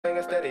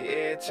nigga steady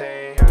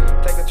itching.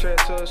 Take a trip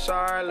to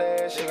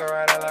Charlotte, she gon'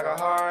 ride it like a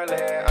Harley.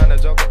 I'm the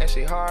Joker and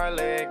she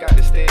Harley, got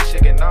the stick, she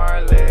get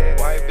gnarly.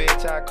 White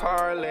bitch, I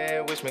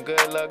Carly, wish me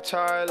good luck,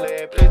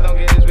 Charlie. Please don't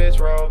get this bitch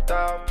roped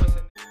off.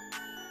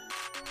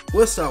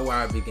 What's up,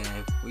 YRB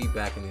gang? We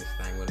back in this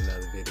thing with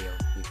another video.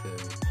 You feel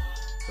me?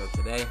 So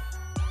today,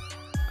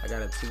 I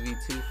got a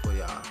 2v2 for y'all.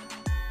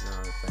 You know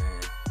what I'm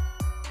saying?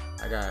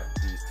 I got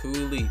these two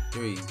Elite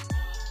 3s.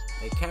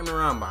 They came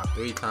around about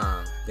 3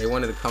 times. They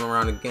wanted to come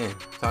around again,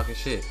 talking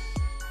shit.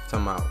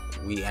 Talking about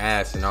we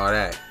ass and all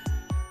that.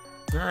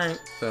 Alright,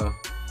 so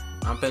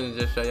I'm finna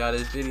just show y'all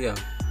this video.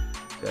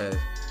 Cause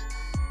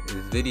this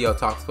video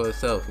talks for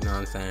itself, you know what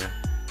I'm saying?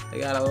 They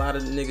got a lot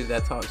of niggas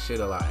that talk shit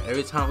a lot.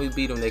 Every time we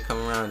beat them, they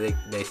come around.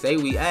 They say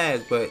we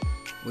ass, but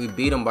we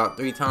beat them about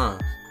 3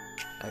 times.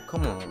 Like,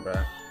 come on, bro.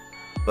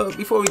 But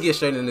before we get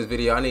straight into this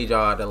video, I need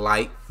y'all to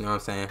like, you know what I'm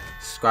saying?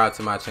 Subscribe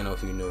to my channel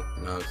if you're new,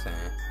 you know what I'm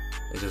saying?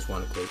 It's just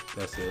one click,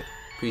 that's it.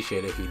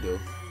 Appreciate it if you do.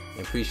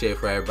 And appreciate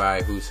for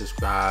everybody who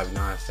subscribed, you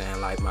know what I'm saying?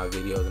 Like my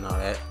videos and all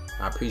that.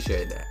 I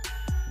appreciate that.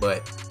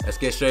 But let's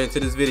get straight into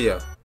this video.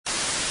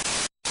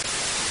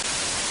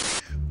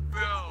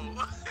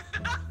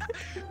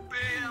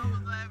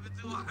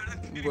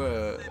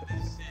 Bruh.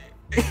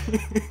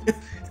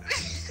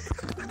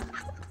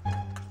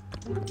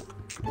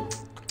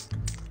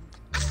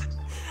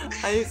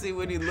 I didn't see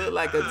what he looked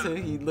like until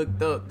he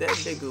looked up. That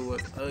nigga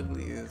was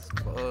ugly as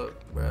fuck,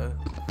 bruh.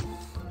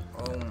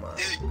 Oh my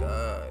god.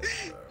 Bro.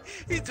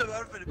 He took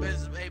out for the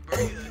best of, hey, bro.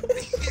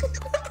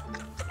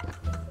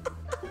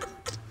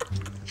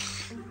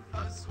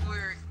 I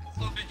swear, as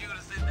soon as you would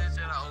have said that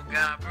shit, oh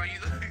god, bro, you.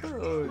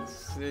 Oh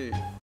shit.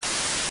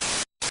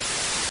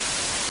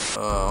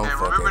 Hey,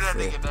 remember that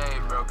nigga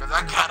name, bro, cause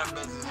I gotta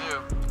message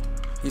him.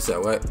 You said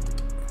what?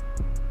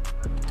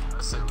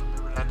 I said,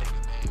 remember that nigga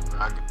name, bro.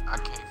 I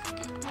can't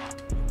forget.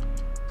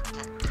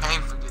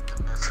 Can't forget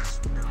the message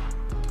from him.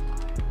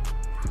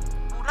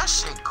 Ooh, that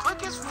shit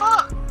quick as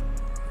fuck.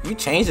 You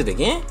changed it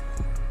again?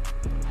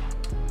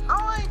 No,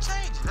 I ain't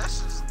changed it. That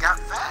shit just got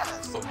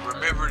fast. But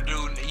remember,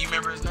 dude, you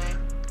remember his name?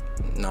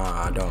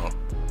 Nah, I don't.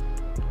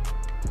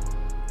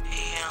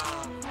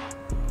 Damn.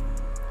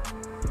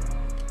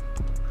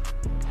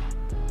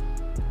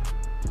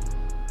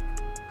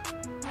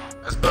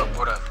 Let's go.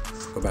 What up?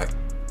 Go back.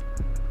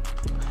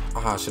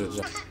 Oh, I should've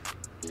jumped.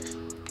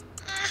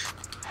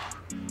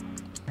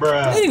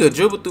 Bruh. That nigga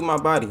dribbled through my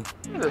body.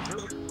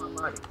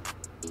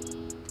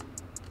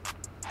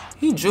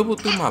 He dribbled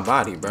through my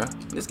body, bruh.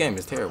 This game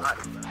is terrible.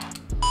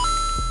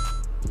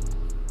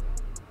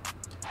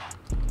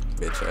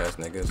 Bitch ass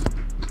niggas.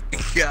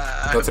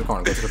 God. Go to the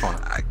corner, go to the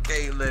corner. I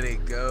can't let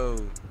it go.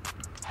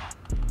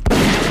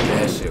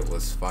 That shit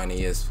was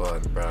funny as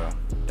fuck, bro.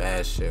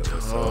 That shit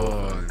was so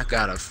funny. I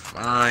gotta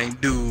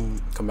find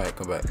dude. Come back,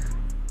 come back.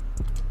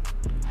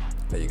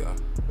 There you go.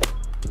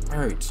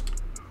 Hurts.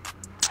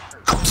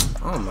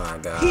 Oh my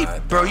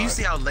god. Bro, dog. you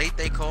see how late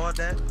they called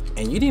that?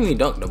 And you didn't even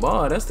dunk the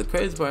ball. That's the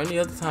crazy part. Any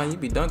other time you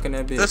be dunking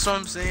that bitch. That's what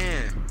I'm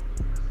saying.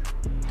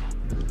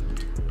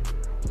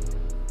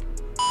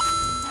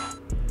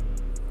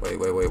 Wait.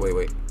 Wait.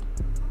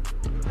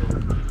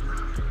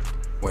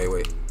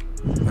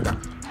 I got.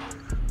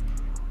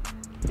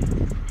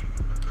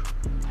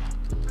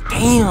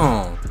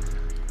 Damn.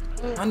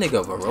 That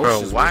nigga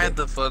ferocious. Bro, why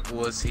the fuck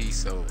was he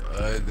so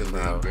ugly,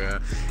 bro?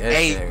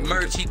 Hey,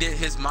 merch,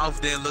 his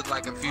mouth didn't look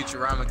like a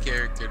Futurama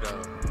character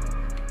though.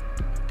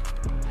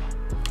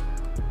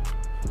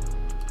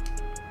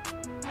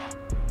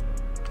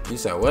 You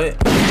said what?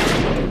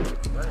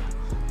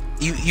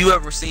 You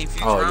ever seen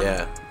Futurama? Oh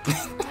yeah.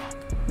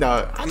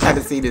 No, I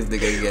gotta see this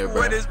nigga again,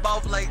 bro. With his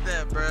mouth like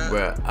that, bro.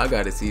 Bro, I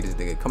gotta see this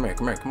nigga. Come here.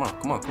 Come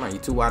on. You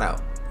too wide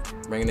out.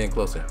 Bring it in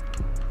closer.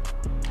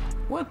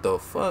 What the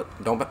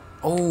fuck? Don't back.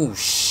 Oh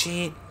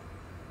shit.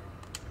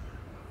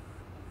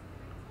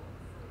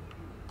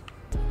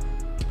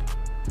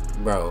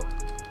 Bro,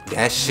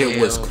 that shit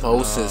was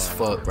close as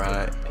fuck,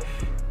 bro.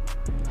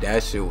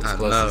 That shit was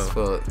close as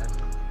fuck.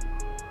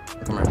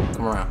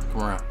 Come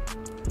around.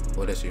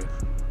 Oh, that's you.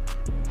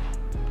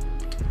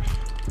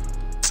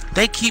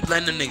 They keep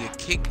letting the nigga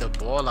kick the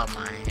ball out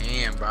my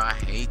hand, bro. I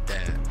hate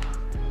that.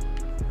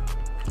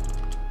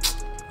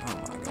 Oh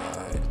my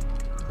god.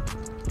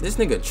 This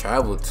nigga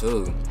traveled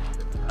too.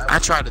 I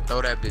tried to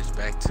throw that bitch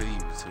back to you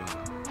too.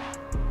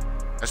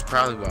 That's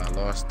probably why I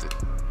lost it.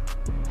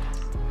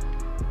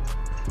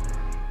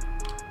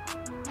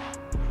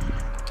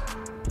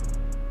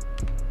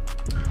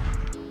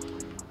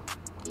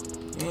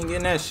 You ain't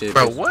getting that shit,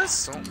 bro.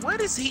 bitch.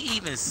 What is he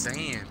even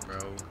saying, bro?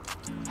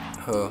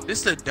 Huh. This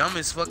is the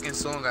dumbest fucking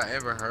song I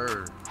ever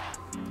heard.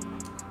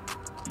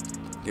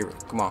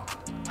 Come on.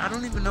 I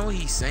don't even know what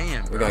he's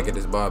saying, bro. We gotta get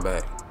this ball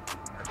back.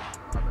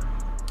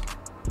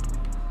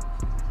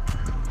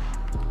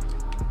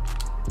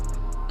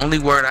 Only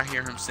word I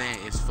hear him saying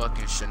is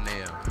fucking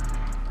Chanel.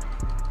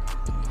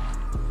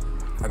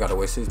 I gotta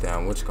waste his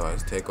down. Which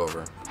guys take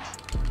over?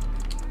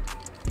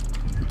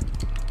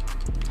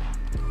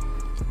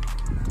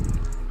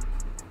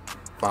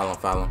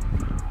 Follow him.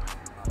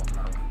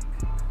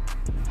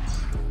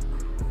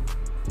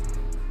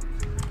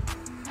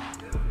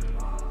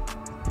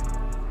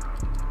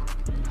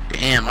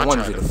 Damn, I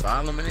wanted tried you to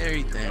follow him and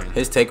everything.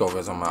 His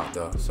takeovers I'm out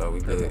though, so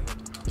we good.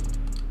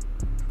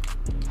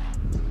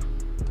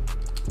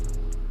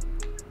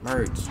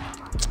 Merge.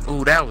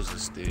 Ooh, that was a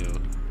steal.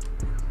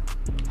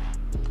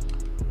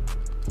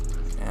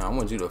 Man, I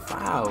want you to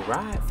foul,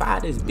 right?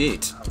 Foul this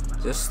bitch.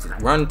 Just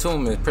run to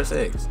him and press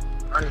X.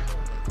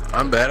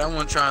 I'm bad. I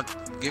want to try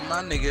to get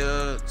my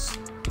nigga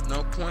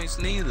no points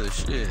neither.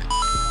 Shit.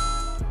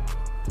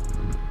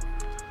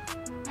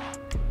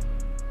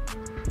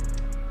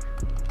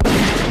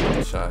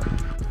 Good shot.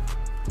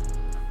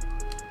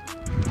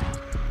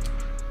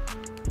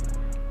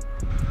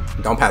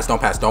 Don't pass, don't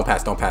pass, don't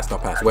pass, don't pass,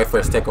 don't pass. Wait for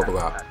his takeover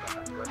out.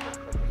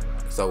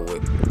 So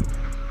what?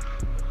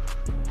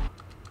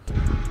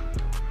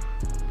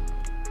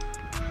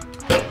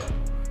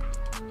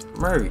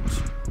 Merge.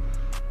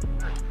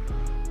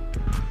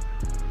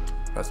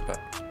 Pass it back.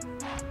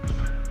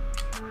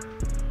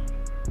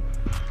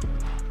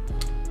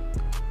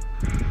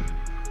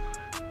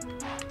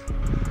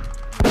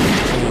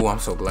 Ooh, I'm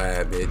so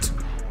glad, bitch.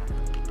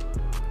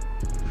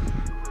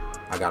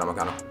 I got him, I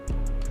got him.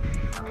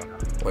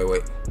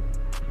 Wait.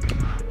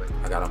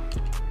 I got him.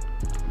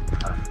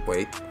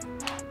 Wait.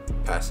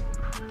 Pass.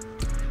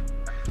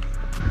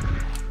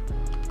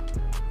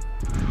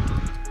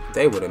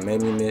 They would have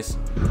made me miss.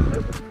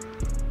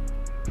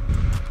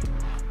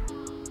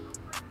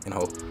 And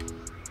hope.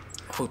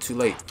 Oh, too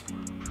late.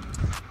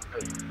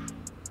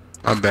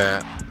 I'm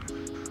bad.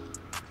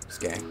 This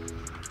game.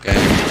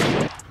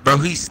 Okay. Bro,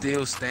 he's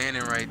still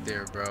standing right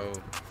there, bro.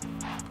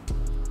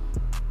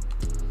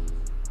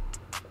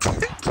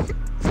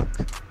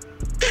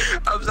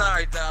 I'm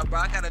sorry, Tom, bro.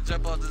 I gotta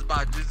jump off this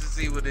box just to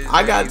see what it is.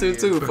 I got to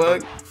too,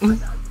 fuck.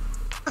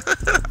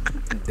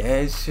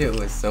 That shit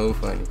was so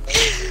funny.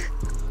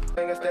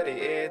 Finger steady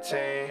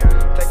itching.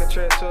 Take a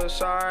trip to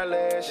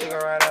Charlotte. She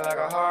gon' ride it like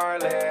a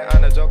Harley.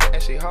 I'm the Joker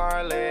and she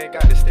Harley.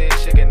 Got the stick,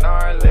 she get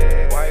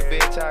gnarly. White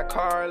bitch, I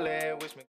Carly. Wish me